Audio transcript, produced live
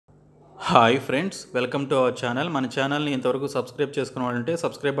Hi friends, welcome to our channel. మన ఛానల్ని ఇంతవరకు సబ్స్క్రైబ్ చేసుకున్న వాళ్ళంటే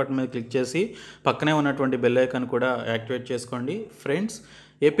సబ్స్క్రైబ్ బటన్ మీద క్లిక్ చేసి పక్కనే ఉన్నటువంటి బెల్ ఐకాన్ కూడా యాక్టివేట్ చేసుకోండి. ఫ్రెండ్స్,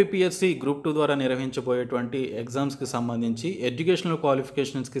 ఏపీపీఎస్సీ గ్రూప్ 2 ద్వారా నిర్వహించబోయేటువంటి ఎగ్జామ్స్కి సంబంధించి ఎడ్యుకేషనల్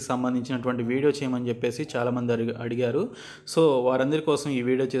క్వాలిఫికేషన్స్కి సంబంధించినటువంటి వీడియో చేయమని చెప్పేసి చాలామంది అడిగారు. సో వారందరి కోసం ఈ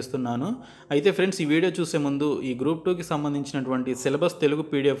వీడియో చేస్తున్నాను. అయితే ఫ్రెండ్స్, ఈ వీడియో చూసే ముందు ఈ గ్రూప్ 2కి సంబంధించినటువంటి సిలబస్ తెలుగు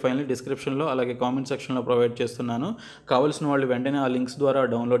పీడిఎఫ్ ఫైల్ని డిస్క్రిప్షన్లో అలాగే కామెంట్ సెక్షన్లో ప్రొవైడ్ చేస్తున్నాను. కావాల్సిన వాళ్ళు వెంటనే ఆ లింక్స్ ద్వారా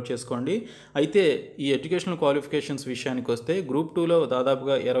డౌన్లోడ్ చేసుకోండి. అయితే ఈ ఎడ్యుకేషనల్ క్వాలిఫికేషన్స్ విషయానికి వస్తే గ్రూప్ 2లో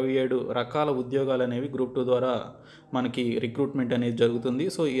దాదాపుగా 27 రకాల ఉద్యోగాలు అనేవి గ్రూప్ 2 ద్వారా మనకి రిక్రూట్మెంట్ అనేది జరుగుతుంది.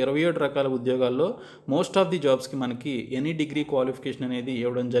 సో 27 రకాల ఉద్యోగాల్లో మోస్ట్ ఆఫ్ ది జాబ్స్కి మనకి ఎనీ డిగ్రీ క్వాలిఫికేషన్ అనేది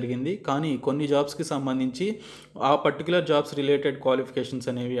ఇవ్వడం జరిగింది. కానీ కొన్ని జాబ్స్కి సంబంధించి ఆ పర్టికులర్ జాబ్స్ రిలేటెడ్ క్వాలిఫికేషన్స్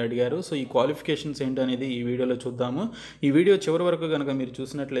అనేవి అడిగారు. సో ఈ క్వాలిఫికేషన్స్ ఏంటనేది ఈ వీడియోలో చూద్దాము. ఈ వీడియో చివరి వరకు కనుక మీరు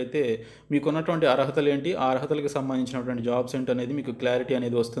చూసినట్లయితే మీకున్నటువంటి అర్హతలు ఏంటి, ఆ అర్హతలకు సంబంధించినటువంటి జాబ్స్ ఏంటనేది మీకు క్లారిటీ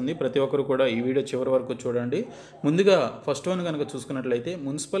అనేది వస్తుంది. ప్రతి ఒక్కరు కూడా ఈ వీడియో చివరి వరకు చూడండి. ముందుగా ఫస్ట్ వన్ కనుక చూసుకున్నట్లయితే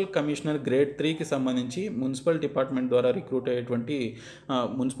మున్సిపల్ కమిషనర్ గ్రేడ్ 3కి సంబంధించి మున్సిపల్ డిపార్ట్మెంట్ ద్వారా రిక్రూట్ అయ్యేటువంటి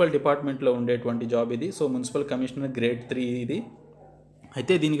మున్సిపల్ డిపార్ట్మెంట్లో ఉండేటువంటి జాబ్ ఇది. సో మున్సిపల్ కమిషనర్ గ్రేడ్ 3 ఇది.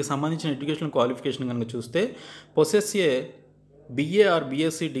 అయితే దీనికి సంబంధించిన ఎడ్యుకేషనల్ క్వాలిఫికేషన్ కనుక చూస్తే possess A BA or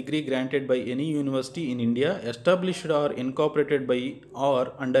BSc degree granted by any university in India established or incorporated by or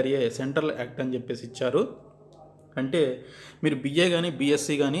under a central act అని చెప్పేసి ఇచ్చారు. అంటే మీరు BA కానీ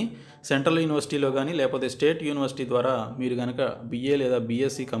BSc కానీ సెంట్రల్ యూనివర్సిటీలో కానీ లేకపోతే స్టేట్ యూనివర్సిటీ ద్వారా మీరు కనుక BA లేదా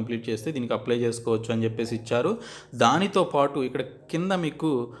BSc కంప్లీట్ చేస్తే దీనికి అప్లై చేసుకోవచ్చు అని చెప్పేసి ఇచ్చారు. దానితో పాటు ఇక్కడ కింద మీకు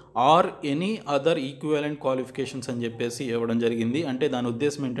or any other equivalent qualifications అని చెప్పేసి ఇవ్వడం జరిగింది. అంటే దాని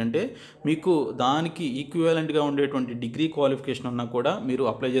ఉద్దేశం ఏంటంటే మీకు దానికి ఈక్వివలెంట్గా ఉండేటువంటి డిగ్రీ క్వాలిఫికేషన్ ఉన్నా కూడా మీరు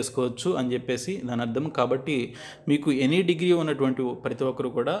అప్లై చేసుకోవచ్చు అని చెప్పేసి దాని అర్థం. కాబట్టి మీకు ఎనీ డిగ్రీ ఉన్నటువంటి ప్రతి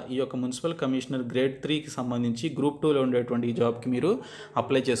ఒక్కరు కూడా ఈ యొక్క మున్సిపల్ కమిషనర్ గ్రేడ్ 3కి సంబంధించి గ్రూప్ 2లో ఉండేటువంటి ఈ జాబ్కి మీరు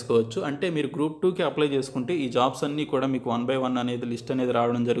అప్లై చేసుకోవచ్చు. అంటే మీరు గ్రూప్ 2కి అప్లై చేసుకుంటే ఈ జాబ్స్ అన్నీ కూడా మీకు 1 by 1 అనేది లిస్ట్ అనేది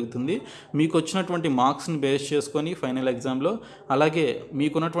రావడం జరుగుతుంది. మీకు వచ్చినటువంటి మార్క్స్ని బేస్ చేసుకొని ఫైనల్ ఎగ్జామ్లో, అలాగే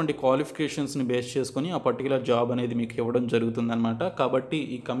మీకున్నటువంటి క్వాలిఫికేషన్స్ని బేస్ చేసుకొని ఆ పర్టికులర్ జాబ్ అనేది మీకు ఇవ్వడం జరుగుతుంది అనమాట. కాబట్టి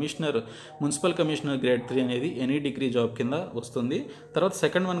ఈ మున్సిపల్ కమిషనర్ గ్రేడ్ 3 అనేది ఎనీ డిగ్రీ జాబ్ కింద వస్తుంది. తర్వాత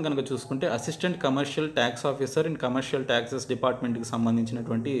సెకండ్ వన్ కనుక చూసుకుంటే assistant commercial tax officer in commercial taxes డిపార్ట్మెంట్కి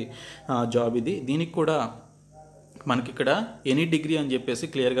సంబంధించినటువంటి జాబ్ ఇది. దీనికి కూడా మనకి ఇక్కడ ఎనీ డిగ్రీ అని చెప్పేసి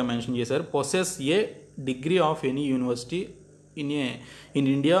క్లియర్గా మెన్షన్ చేశారు. Possess A degree of any university in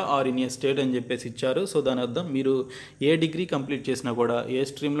India are in a state అని చెప్పేసి ఇచ్చారు. సో దాని అర్థం మీరు ఏ డిగ్రీ కంప్లీట్ చేసినా కూడా, ఏ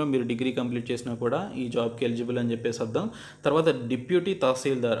స్ట్రీమ్లో మీరు డిగ్రీ కంప్లీట్ చేసినా కూడా ఈ జాబ్కి ఎలిజిబుల్ అని చెప్పేసి అర్థం. తర్వాత డిప్యూటీ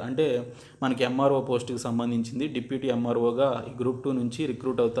తహసీల్దార్ అంటే మనకి MRO పోస్ట్కి సంబంధించింది. డిప్యూటీ MROగా ఈ గ్రూప్ 2 నుంచి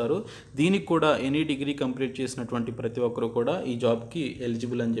రిక్రూట్ అవుతారు. దీనికి కూడా ఎనీ డిగ్రీ కంప్లీట్ చేసినటువంటి ప్రతి ఒక్కరు కూడా ఈ జాబ్కి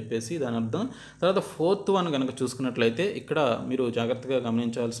ఎలిజిబుల్ అని చెప్పేసి దాని అర్థం. తర్వాత ఫోర్త్ వన్ కనుక చూసుకున్నట్లయితే ఇక్కడ మీరు జాగ్రత్తగా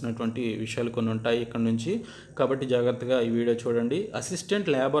గమనించాల్సినటువంటి విషయాలు కొన్ని ఉంటాయి ఇక్కడ నుంచి. కాబట్టి జాగ్రత్తగా ఈ వీడియో చూడండి. Assistant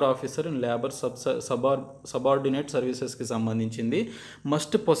labour officer in labour subordinate సర్వీసెస్కి సంబంధించింది.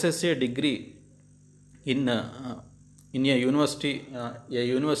 Must possess A degree in a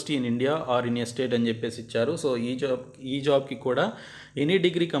university in India are in a state అని చెప్పేసి ఇచ్చారు. సో ఈ జాబ్కి కూడా ఎనీ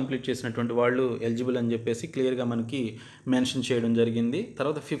డిగ్రీ కంప్లీట్ చేసినటువంటి వాళ్ళు ఎలిజిబుల్ అని చెప్పేసి క్లియర్గా మనకి మెన్షన్ చేయడం జరిగింది.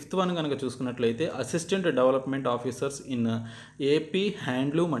 తర్వాత ఫిఫ్త్ వన్ కనుక చూసుకున్నట్లయితే assistant development officers in AP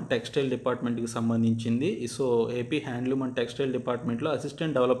handloom and textile డిపార్ట్మెంట్కి సంబంధించింది. So AP handloom and textile డిపార్ట్మెంట్లో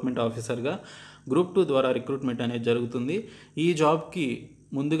అసిస్టెంట్ డెవలప్మెంట్ ఆఫీసర్గా గ్రూప్ 2 ద్వారా రిక్రూట్మెంట్ అనేది జరుగుతుంది. ఈ జాబ్కి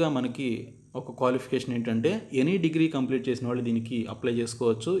ముందుగా మనకి ఒక క్వాలిఫికేషన్ ఏంటంటే ఎనీ డిగ్రీ కంప్లీట్ చేసిన వాళ్ళు దీనికి అప్లై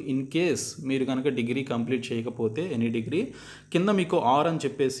చేసుకోవచ్చు. ఇన్ కేస్ మీరు కనుక డిగ్రీ కంప్లీట్ చేయకపోతే ఎనీ డిగ్రీ కింద మీకు ఆర్ అని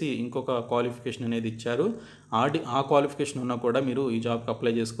చెప్పేసి ఇంకొక క్వాలిఫికేషన్ అనేది ఇచ్చారు. ఆ క్వాలిఫికేషన్ ఉన్నా కూడా మీరు ఈ జాబ్కి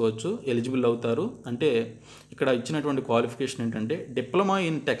అప్లై చేసుకోవచ్చు, ఎలిజిబుల్ అవుతారు. అంటే ఇక్కడ ఇచ్చినటువంటి క్వాలిఫికేషన్ ఏంటంటే diploma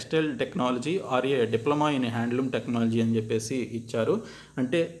in textile technology are A diploma in handloom technology అని చెప్పేసి ఇచ్చారు.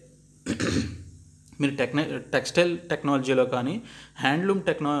 అంటే మీరు టెక్స్టైల్ టెక్నాలజీలో కానీ హ్యాండ్లూమ్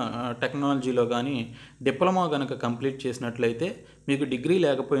టెక్నాలజీలో కానీ డిప్లొమా కనుక కంప్లీట్ చేసినట్లయితే మీకు డిగ్రీ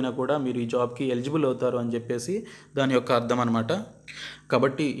లేకపోయినా కూడా మీరు ఈ జాబ్కి ఎలిజిబుల్ అవుతారు అని చెప్పేసి దాని యొక్క అర్థం అనమాట.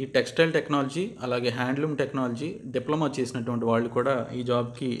 కాబట్టి ఈ టెక్స్టైల్ టెక్నాలజీ అలాగే హ్యాండ్లూమ్ టెక్నాలజీ డిప్లొమా చేసినటువంటి వాళ్ళు కూడా ఈ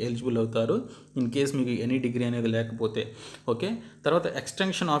జాబ్కి ఎలిజిబుల్ అవుతారు ఇన్ కేస్ మీకు ఎనీ డిగ్రీ అనేది లేకపోతే. ఓకే. తర్వాత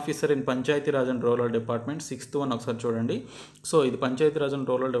extension officer in Panchayati Raj and rural department, sixth one ఒకసారి చూడండి. సో ఇది పంచాయతీరాజ్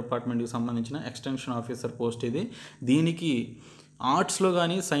అండ్ రూరల్ డిపార్ట్మెంట్కి సంబంధించిన ఎక్స్టెన్షన్ ఆఫీసర్ పోస్ట్ ఇది. దీనికి ఆర్ట్స్లో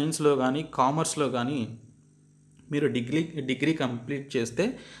కానీ సైన్స్లో కానీ కామర్స్లో కానీ మీరు డిగ్రీ కంప్లీట్ చేస్తే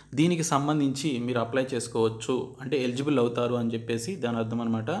దీనికి సంబంధించి మీరు అప్లై చేసుకోవచ్చు, అంటే ఎలిజిబుల్ అవుతారు అని చెప్పేసి దాని అర్థం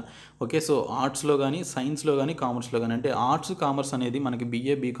అనమాట. ఓకే. సో ఆర్ట్స్లో కానీ సైన్స్లో కానీ కామర్స్లో కానీ, అంటే ఆర్ట్స్ కామర్స్ అనేది మనకి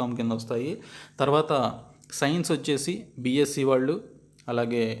BA BCom కింద వస్తాయి. తర్వాత సైన్స్ వచ్చేసి BSc వాళ్ళు,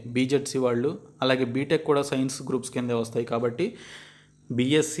 అలాగే బీజెడ్సీ వాళ్ళు, అలాగే బీటెక్ కూడా సైన్స్ గ్రూప్స్ కిందే వస్తాయి. కాబట్టి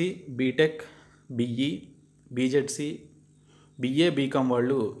BSc, BTech, BE, BZC, BA, BCom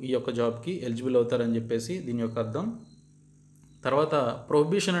వాళ్ళు ఈ యొక్క జాబ్కి ఎలిజిబుల్ అవుతారని చెప్పేసి దీని యొక్క అర్థం. తర్వాత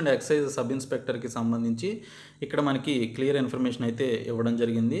ప్రొహిబిషన్ అండ్ ఎక్సైజ్ సబ్ ఇన్స్పెక్టర్కి సంబంధించి ఇక్కడ మనకి క్లియర్ ఇన్ఫర్మేషన్ అయితే ఇవ్వడం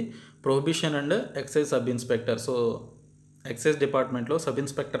జరిగింది. Prohibition and excise sub inspector, so excise డిపార్ట్మెంట్లో సబ్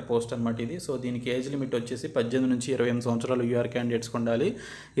ఇన్స్పెక్టర్ పోస్ట్ అనమాట ఇది. సో దీనికి ఏజ్ లిమిట్ వచ్చేసి 18 నుంచి 28 సంవత్సరాలు యూఆర్ క్యాండిడేట్స్కి ఉండాలి.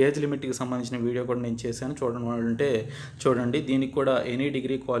 ఏజ్ లిమిట్కి సంబంధించిన వీడియో కూడా నేను చేశాను, చూడండి వాళ్ళంటే చూడండి. దీనికి కూడా ఎనీ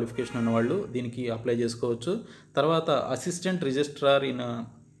డిగ్రీ క్వాలిఫికేషన్ ఉన్న వాళ్ళు దీనికి అప్లై చేసుకోవచ్చు. తర్వాత assistant registrar in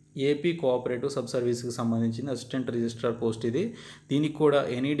AP cooperative sub సర్వీస్కి సంబంధించిన అసిస్టెంట్ రిజిస్ట్రార్ పోస్ట్ ఇది. దీనికి కూడా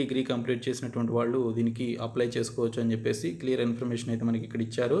ఎనీ డిగ్రీ కంప్లీట్ చేసినటువంటి వాళ్ళు దీనికి అప్లై చేసుకోవచ్చు అని చెప్పేసి క్లియర్ ఇన్ఫర్మేషన్ అయితే మనకి ఇక్కడ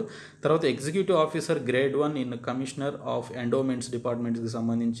ఇచ్చారు. తర్వాత executive officer grade 1 in commissioner of endowments డిపార్ట్మెంట్స్కి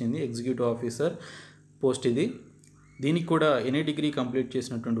సంబంధించింది ఎగ్జిక్యూటివ్ ఆఫీసర్ పోస్ట్ ఇది. దీనికి కూడా ఎనీ డిగ్రీ కంప్లీట్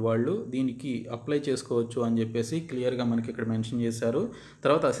చేసినటువంటి వాళ్ళు దీనికి అప్లై చేసుకోవచ్చు అని చెప్పేసి క్లియర్గా మనకి ఇక్కడ మెన్షన్ చేశారు.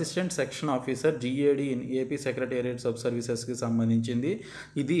 తర్వాత assistant section officer GAD in AP secretariat sub సర్వీసెస్కి సంబంధించింది.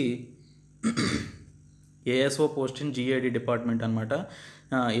 ఇది ASO post in GAD department అనమాట.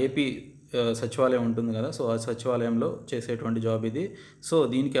 ఏపీ సచివాలయం ఉంటుంది కదా, సో ఆ సచివాలయంలో చేసేటువంటి జాబ్ ఇది. సో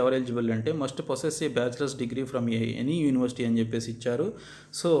దీనికి ఎవరు ఎలిజిబుల్ అంటే must possess A bachelors degree from any university అని చెప్పేసి ఇచ్చారు.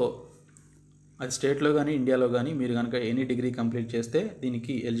 సో అది స్టేట్లో కానీ ఇండియాలో కానీ మీరు కనుక ఎనీ డిగ్రీ కంప్లీట్ చేస్తే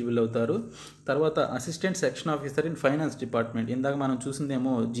దీనికి ఎలిజిబుల్ అవుతారు. తర్వాత assistant section officer in finance department, ఇందాక మనం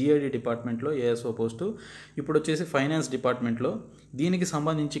చూసిందేమో జిఐడి డిపార్ట్మెంట్లో ఏఎస్ఓ పోస్టు, ఇప్పుడు వచ్చేసి ఫైనాన్స్ డిపార్ట్మెంట్లో. దీనికి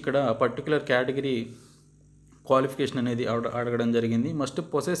సంబంధించి ఇక్కడ పర్టికులర్ కేటగిరీ క్వాలిఫికేషన్ అనేది అడగడం జరిగింది. Must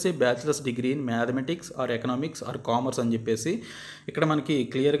possess A bachelors degree in mathematics are economics or commerce అని చెప్పేసి ఇక్కడ మనకి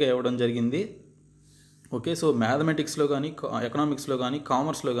క్లియర్గా ఇవ్వడం జరిగింది. ఓకే, సో మ్యాథమెటిక్స్లో కానీ ఎకనామిక్స్లో కానీ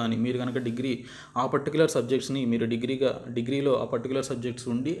కామర్స్లో కానీ మీరు కనుక డిగ్రీ ఆ పర్టికులర్ సబ్జెక్ట్స్ని మీరు డిగ్రీలో ఆ పర్టికులర్ సబ్జెక్ట్స్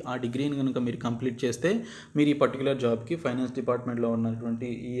ఉండి ఆ డిగ్రీని కనుక మీరు కంప్లీట్ చేస్తే మీరు ఈ పర్టికులర్ జాబ్కి ఫైనాన్స్ డిపార్ట్మెంట్లో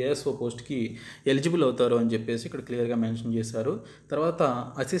ఉన్నటువంటి ఈ ఏఎస్ఓ పోస్ట్కి ఎలిజిబుల్ అవుతారు అని చెప్పేసి ఇక్కడ క్లియర్గా మెన్షన్ చేశారు. తర్వాత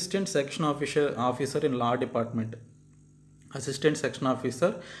assistant section officer in law department, assistant section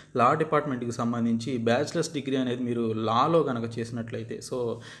officer లా డిపార్ట్మెంట్కి సంబంధించి బ్యాచిలర్స్ డిగ్రీ అనేది మీరు లాలో కనుక చేసినట్లయితే, so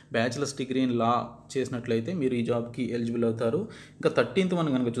bachelors degree in law చేసినట్లయితే మీరు ఈ జాబ్కి ఎలిజిబుల్ అవుతారు. ఇంకా 13th వన్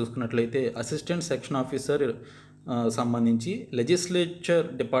కనుక చూసుకున్నట్లయితే అసిస్టెంట్ సెక్షన్ ఆఫీసర్ సంబంధించి లెజిస్లేచర్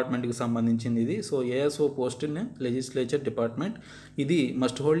డిపార్ట్మెంట్కి సంబంధించింది ఇది. So ASO post in legislature department, ఇది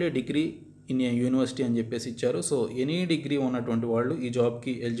must hold a degree in a university అని చెప్పేసి ఇచ్చారు. సో ఎనీ డిగ్రీ ఉన్నటువంటి వాళ్ళు ఈ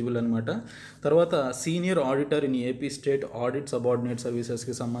జాబ్కి ఎలిజిబుల్ అనమాట. తర్వాత senior auditor in AP state audit subordinate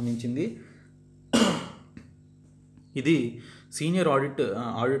సర్వీసెస్కి సంబంధించింది. ఇది సీనియర్ ఆడిటర్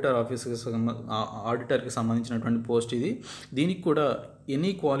ఆడిటర్కి సంబంధించినటువంటి పోస్ట్ ఇది. దీనికి కూడా ఎనీ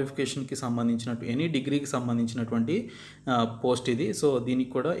క్వాలిఫికేషన్కి ఎనీ డిగ్రీకి సంబంధించినటువంటి పోస్ట్ ఇది. సో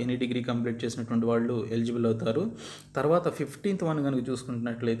దీనికి కూడా ఎనీ డిగ్రీ కంప్లీట్ చేసినటువంటి వాళ్ళు ఎలిజిబుల్ అవుతారు. తర్వాత 15th వన్ కనుక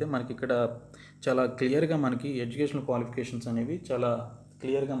చూసుకుంటున్నట్లయితే మనకి ఇక్కడ చాలా క్లియర్గా మనకి ఎడ్యుకేషనల్ క్వాలిఫికేషన్స్ అనేవి చాలా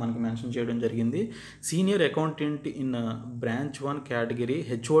క్లియర్గా మనకి మెన్షన్ చేయడం జరిగింది. Senior accountant in branch 1 category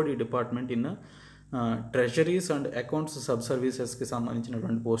HOD department in treasuries and accounts sub సర్వీసెస్కి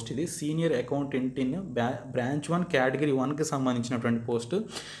సంబంధించినటువంటి పోస్ట్ ఇది. Senior accountant in branch 1 category 1కి సంబంధించినటువంటి పోస్టు.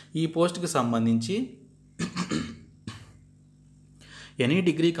 ఈ పోస్ట్కి సంబంధించి ఎనీ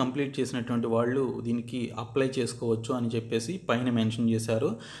డిగ్రీ కంప్లీట్ చేసినటువంటి వాళ్ళు దీనికి అప్లై చేసుకోవచ్చు అని చెప్పేసి పైన మెన్షన్ చేశారు.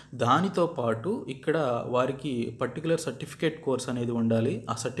 దానితో పాటు ఇక్కడ వారికి పర్టికులర్ సర్టిఫికేట్ కోర్స్ అనేది ఉండాలి.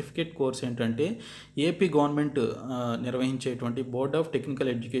 ఆ సర్టిఫికేట్ కోర్స్ ఏంటంటే ఏపీ గవర్నమెంట్ నిర్వహించేటువంటి board of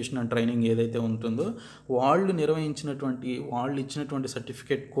technical education and training ఏదైతే ఉంటుందో వాళ్ళు ఇచ్చినటువంటి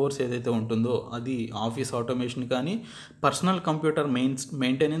సర్టిఫికేట్ కోర్స్ ఏదైతే ఉంటుందో అది ఆఫీస్ ఆటోమేషన్ కానీ, personal computer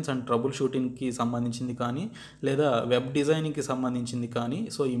maintenance and trouble షూటింగ్కి సంబంధించింది కానీ, లేదా వెబ్ డిజైనింగ్కి సంబంధించింది కానీ,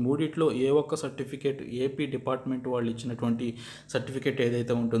 సో ఈ మూడిట్లో ఏ ఒక్క సర్టిఫికేట్ ఏపీ డిపార్ట్మెంట్ వాళ్ళు ఇచ్చినటువంటి సర్టిఫికేట్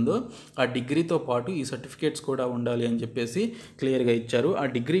ఏదైతే ఉంటుందో ఆ డిగ్రీతో పాటు ఈ సర్టిఫికేట్స్ కూడా ఉండాలి అని చెప్పేసి క్లియర్గా ఇచ్చారు. ఆ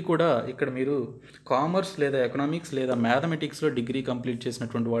డిగ్రీ కూడా ఇక్కడ మీరు కామర్స్ లేదా ఎకనామిక్స్ లేదా మ్యాథమెటిక్స్లో డిగ్రీ కంప్లీట్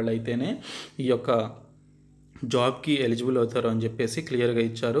చేసినటువంటి వాళ్ళు అయితేనే ఈ యొక్క జాబ్కి ఎలిజిబుల్ అవుతారు అని చెప్పేసి క్లియర్గా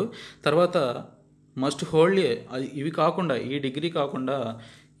ఇచ్చారు. తర్వాత మస్ట్ హోల్డ్ ఇవి కాకుండా ఈ డిగ్రీ కాకుండా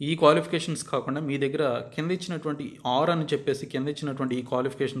ఈ క్వాలిఫికేషన్స్ కాకుండా మీ దగ్గర కింద ఇచ్చినటువంటి అని చెప్పేసి కింద ఇచ్చినటువంటి ఈ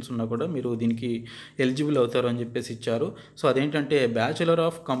క్వాలిఫికేషన్స్ ఉన్నా కూడా మీరు దీనికి ఎలిజిబుల్ అవుతారు అని చెప్పేసి ఇచ్చారు. సో అదేంటంటే bachelor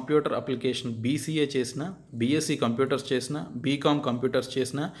of computer application BCA చేసిన, బీఎస్సీ కంప్యూటర్స్ చేసిన, బీకామ్ కంప్యూటర్స్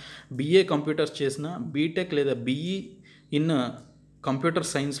చేసిన, బీఏ కంప్యూటర్స్ చేసిన, బీటెక్ లేదా బీఈ ఇన్ కంప్యూటర్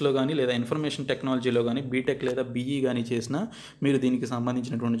సైన్స్లో కానీ లేదా ఇన్ఫర్మేషన్ టెక్నాలజీలో కానీ బీటెక్ లేదా బీఈ కానీ చేసినా మీరు దీనికి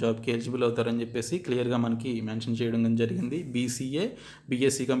సంబంధించినటువంటి జాబ్కి ఎలిజిబుల్ అవుతారని చెప్పేసి క్లియర్గా మనకి మెన్షన్ చేయడం జరిగింది. BCA,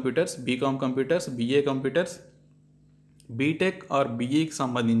 BSc computers, BCom computers, BA computers, BTech or బీఈకి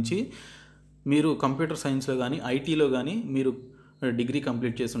సంబంధించి మీరు కంప్యూటర్ సైన్స్లో కానీ ఐటీలో కానీ మీరు డిగ్రీ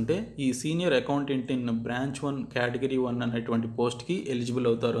కంప్లీట్ చేస్తుంటే ఈ senior accountant in branch 1 category 1 అనేటువంటి పోస్ట్కి ఎలిజిబుల్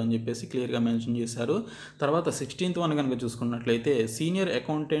అవుతారు అని చెప్పేసి క్లియర్గా మెన్షన్ చేశారు. తర్వాత 16th వన్ కనుక చూసుకున్నట్లయితే senior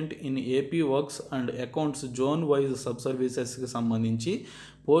accountant in AP works and accounts zone wise sub సర్వీసెస్కి సంబంధించి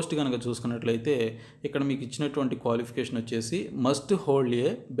పోస్ట్ కనుక చూసుకున్నట్లయితే ఇక్కడ మీకు ఇచ్చినటువంటి క్వాలిఫికేషన్ వచ్చేసి must hold a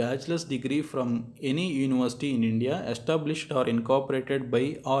bachelors degree from any university in India established or incorporated by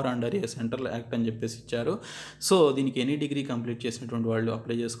are under A central act అని చెప్పేసి ఇచ్చారు. సో దీనికి ఎనీ డిగ్రీ కంప్లీట్ చేసినటువంటి వాళ్ళు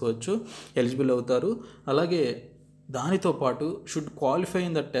అప్లై చేసుకోవచ్చు, ఎలిజిబుల్ అవుతారు. అలాగే దానితో పాటు should qualify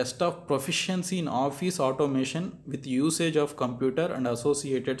in the test of proficiency in office automation with usage of computer and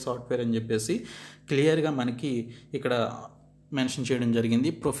associated software అని చెప్పేసి క్లియర్గా మనకి ఇక్కడ మెన్షన్ చేయడం జరిగింది.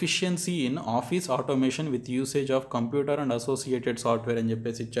 Proficiency in office automation with usage of computer and associated software అని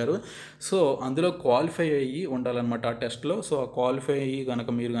చెప్పేసి ఇచ్చారు. సో అందులో క్వాలిఫై అయ్యి ఉండాలన్నమాట ఆ టెస్ట్లో. సో ఆ క్వాలిఫై అయ్యి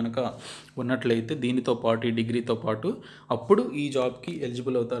మీరు కనుక ఉన్నట్లయితే దీనితో పాటు ఈ డిగ్రీతో పాటు అప్పుడు ఈ జాబ్కి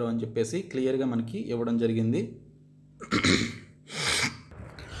ఎలిజిబుల్ అవుతారు అని చెప్పేసి క్లియర్గా మనకి ఇవ్వడం జరిగింది.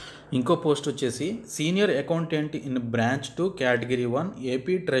 ఇంకో పోస్ట్ వచ్చేసి senior accountant in branch 2 category 1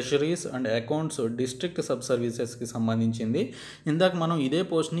 AP treasuries and accounts district sub సర్వీసెస్కి సంబంధించింది. ఇందాక మనం ఇదే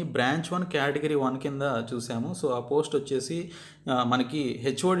పోస్ట్ని బ్రాంచ్ 1 కేటగిరీ 1 కింద చూసాము. సో ఆ పోస్ట్ వచ్చేసి మనకి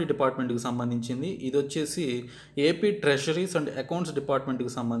హెచ్ఓడి డిపార్ట్మెంట్కి సంబంధించింది. ఇది వచ్చేసి ఏపీ ట్రెజరీస్ అండ్ అకౌంట్స్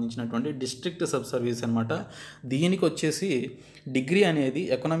డిపార్ట్మెంట్కి సంబంధించినటువంటి డిస్ట్రిక్ట్ సబ్ సర్వీస్ అనమాట. దీనికి వచ్చేసి డిగ్రీ అనేది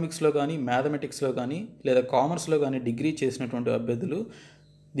ఎకనామిక్స్లో కానీ మ్యాథమెటిక్స్లో కానీ లేదా కామర్స్లో కానీ డిగ్రీ చేసినటువంటి అభ్యర్థులు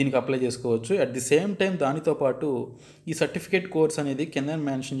దీనికి అప్లై చేసుకోవచ్చు. అట్ ది సేమ్ టైం దానితో పాటు ఈ సర్టిఫికేట్ కోర్స్ అనేది కింద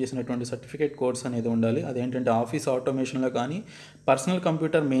మెన్షన్ చేసినటువంటి సర్టిఫికేట్ కోర్స్ అనేది ఉండాలి. అదేంటంటే ఆఫీస్ ఆటోమేషన్లో కానీ personal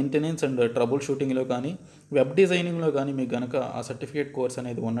computer maintenance and trouble షూటింగ్లో కానీ వెబ్ డిజైనింగ్లో కానీ మీకు కనుక ఆ సర్టిఫికేట్ కోర్స్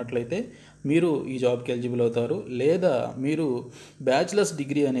అనేది ఉన్నట్లయితే మీరు ఈ జాబ్కి ఎలిజిబుల్ అవుతారు. లేదా మీరు బ్యాచిలర్స్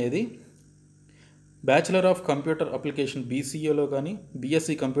డిగ్రీ అనేది బ్యాచిలర్ ఆఫ్ కంప్యూటర్ అప్లికేషన్ బీసీఏలో కానీ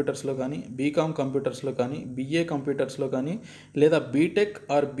బీఎస్సీ కంప్యూటర్స్లో కానీ బీకామ్ కంప్యూటర్స్లో కానీ బీఏ కంప్యూటర్స్లో కానీ లేదా BTech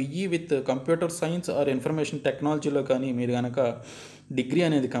or BE with computer science or information టెక్నాలజీలో కానీ మీరు కనుక డిగ్రీ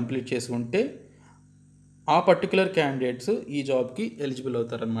అనేది కంప్లీట్ చేసి ఉంటే ఆ పర్టికులర్ క్యాండిడేట్స్ ఈ జాబ్కి ఎలిజిబుల్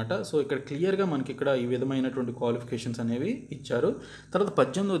అవుతారనమాట. సో ఇక్కడ క్లియర్గా మనకి ఇక్కడ ఈ విధమైనటువంటి క్వాలిఫికేషన్స్ అనేవి ఇచ్చారు. తర్వాత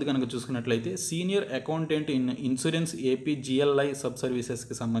 18వ కనుక చూసుకున్నట్లయితే senior accountant in insurance AP GLI sub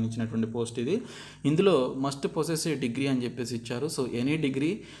సర్వీసెస్కి సంబంధించినటువంటి పోస్ట్ ఇది. ఇందులో మస్ట్ పొసెస్ డిగ్రీ అని చెప్పేసి ఇచ్చారు. సో ఎనీ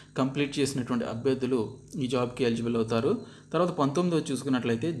డిగ్రీ కంప్లీట్ చేసినటువంటి అభ్యర్థులు ఈ జాబ్కి ఎలిజిబుల్ అవుతారు. తర్వాత 19వ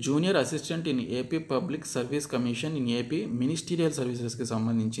చూసుకున్నట్లయితే junior assistant in AP public service commission in AP ministerial సర్వీసెస్కి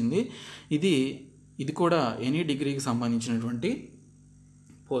సంబంధించింది. ఇది కూడా ఎనీ డిగ్రీకి సంబంధించినటువంటి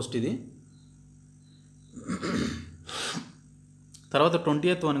పోస్ట్ ఇది. తర్వాత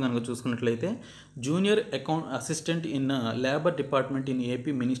 20th వన్ కనుక చూసుకున్నట్లయితే junior assistant in labour department in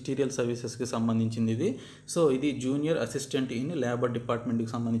AP ministerial సర్వీసెస్కి సంబంధించింది ఇది. సో ఇది జూనియర్ అసిస్టెంట్ ఇన్ లేబర్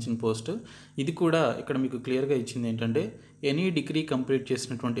డిపార్ట్మెంట్కి సంబంధించిన పోస్ట్. ఇది కూడా ఇక్కడ మీకు క్లియర్గా ఇచ్చింది ఏంటంటే ఎనీ డిగ్రీ కంప్లీట్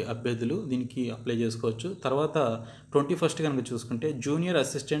చేసినటువంటి అభ్యర్థులు దీనికి అప్లై చేసుకోవచ్చు. తర్వాత 21st కనుక చూసుకుంటే junior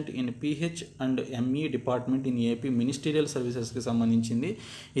assistant in pH and ME department in AP ministerial సర్వీసెస్కి సంబంధించింది.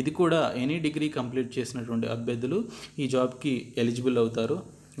 ఇది కూడా ఎనీ డిగ్రీ కంప్లీట్ చేసినటువంటి అభ్యర్థులు ఈ జాబ్కి ఎలిజిబుల్ అవుతారు.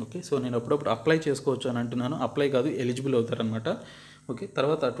 ఓకే, సో నేను అప్పుడప్పుడు అప్లై చేసుకోవచ్చు అని అంటున్నాను, అప్లై కాదు, ఎలిజిబుల్ అవుతారనమాట. ఓకే,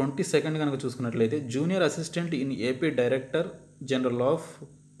 తర్వాత 22nd కనుక చూసుకున్నట్లయితే junior assistant in AP director general of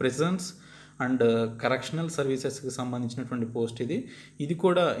prisons and correctional సర్వీసెస్కి సంబంధించినటువంటి పోస్ట్ ఇది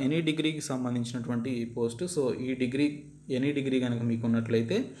కూడా ఎనీ డిగ్రీకి సంబంధించినటువంటి పోస్ట్. సో ఎనీ డిగ్రీ కనుక మీకు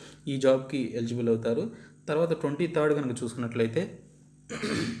ఉన్నట్లయితే ఈ జాబ్కి ఎలిజిబుల్ అవుతారు. తర్వాత 23rd కనుక చూసుకున్నట్లయితే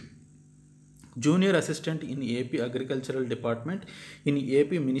junior assistant in AP agricultural department in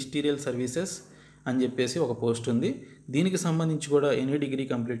AP ministerial services అని చెప్పేసి ఒక పోస్ట్ ఉంది. దీనికి సంబంధించి కూడా ఎనీ డిగ్రీ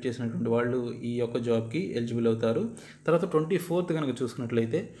కంప్లీట్ చేసినటువంటి వాళ్ళు ఈ యొక్క జాబ్కి ఎలిజిబుల్ అవుతారు. తర్వాత 24th కనుక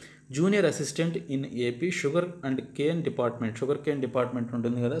చూసుకున్నట్లయితే junior assistant in AP sugar cane department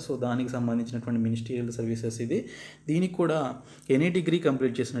ఉంటుంది కదా, సో దానికి సంబంధించినటువంటి మినిస్టీరియల్ సర్వీసెస్ ఇది. దీనికి కూడా ఎనీ డిగ్రీ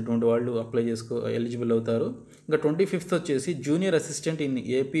కంప్లీట్ చేసినటువంటి వాళ్ళు ఎలిజిబుల్ అవుతారు. ఇంకా 25th వచ్చేసి junior assistant in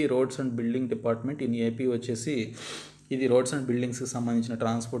AP roads and building department in AP వచ్చేసి ఇది రోడ్స్ అండ్ బిల్డింగ్స్కి సంబంధించిన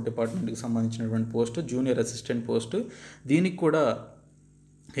ట్రాన్స్పోర్ట్ డిపార్ట్మెంట్కి సంబంధించినటువంటి పోస్ట్, జూనియర్ అసిస్టెంట్ పోస్ట్. దీనికి కూడా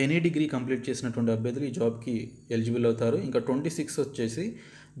ఎనీ డిగ్రీ కంప్లీట్ చేసినటువంటి అభ్యర్థులు ఈ జాబ్కి ఎలిజిబుల్ అవుతారు. ఇంకా 26 వచ్చేసి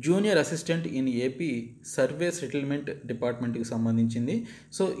junior assistant in AP survey settlement డిపార్ట్మెంట్కి సంబంధించింది.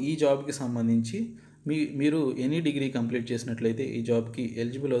 సో ఈ జాబ్కి సంబంధించి మీరు ఎనీ డిగ్రీ కంప్లీట్ చేసినట్లయితే ఈ జాబ్కి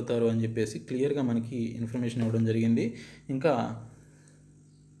ఎలిజిబుల్ అవుతారు అని చెప్పేసి క్లియర్గా మనకి ఇన్ఫర్మేషన్ ఇవ్వడం జరిగింది. ఇంకా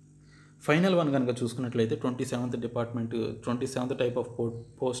ఫైనల్ వన్ కనుక చూసుకున్నట్లయితే 27th type of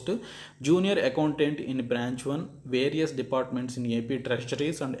post junior accountant in branch 1 various departments in AP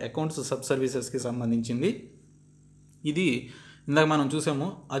treasuries and accounts sub సర్వీసెస్కి సంబంధించింది. ఇది ఇందాక మనం చూసాము,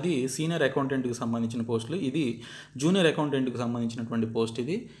 అది సీనియర్ అకౌంటెంట్కి సంబంధించిన పోస్టులు, ఇది జూనియర్ అకౌంటెంట్కి సంబంధించినటువంటి పోస్ట్.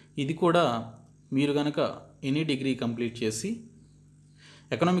 ఇది కూడా మీరు కనుక ఎనీ డిగ్రీ కంప్లీట్ చేసి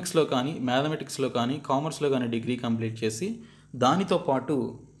ఎకనామిక్స్లో కానీ మ్యాథమెటిక్స్లో కానీ కామర్స్లో కానీ డిగ్రీ కంప్లీట్ చేసి దానితో పాటు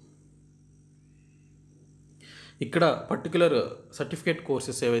ఇక్కడ పర్టికులర్ సర్టిఫికేట్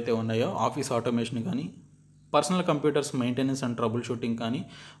కోర్సెస్ ఏవైతే ఉన్నాయో ఆఫీస్ ఆటోమేషన్ కానీ personal computers maintenance and trouble shooting కానీ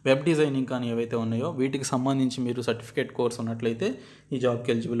వెబ్ డిజైనింగ్ కానీ ఏవైతే ఉన్నాయో వీటికి సంబంధించి మీరు సర్టిఫికేట్ కోర్స్ ఉన్నట్లయితే ఈ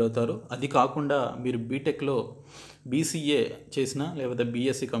జాబ్కి ఎలిజిబుల్ అవుతారు. అది కాకుండా మీరు బీటెక్లో బీసీఏ చేసినా లేకపోతే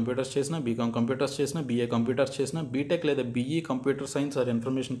బీఎస్సీ కంప్యూటర్స్ చేసినా బీకామ్ కంప్యూటర్స్ చేసినా బీఏ కంప్యూటర్స్ చేసినా బీటెక్ లేదా BE computer science or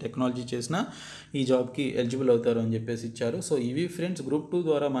information technology చేసినా ఈ జాబ్కి ఎలిజిబుల్ అవుతారు అని చెప్పేసి ఇచ్చారు. సో ఇవి ఫ్రెండ్స్ గ్రూప్ 2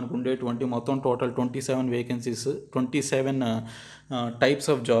 ద్వారా మనకు ఉండేటువంటి మొత్తం total 27 vacancies, 27 types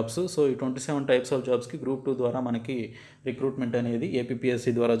of jobs. So ఈ 27 టైప్స్ ఆఫ్ జాబ్స్కి గ్రూప్ 2 ద్వారా మనకి రిక్రూట్మెంట్ అనేది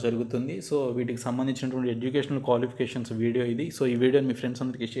ఏపీపీఎస్సీ ద్వారా జరుగుతుంది. సో వీటికి సంబంధించినటువంటి ఎడ్యుకేషనల్ క్వాలిఫికేషన్స్ వీడియో ఇది. సో ఈ వీడియోని మీ ఫ్రెండ్స్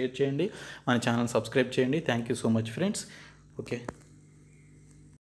అందరికీ షేర్ చేయండి, మన ఛానల్ సబ్స్క్రైబ్ చేయండి. Thank you so much friends. Okay.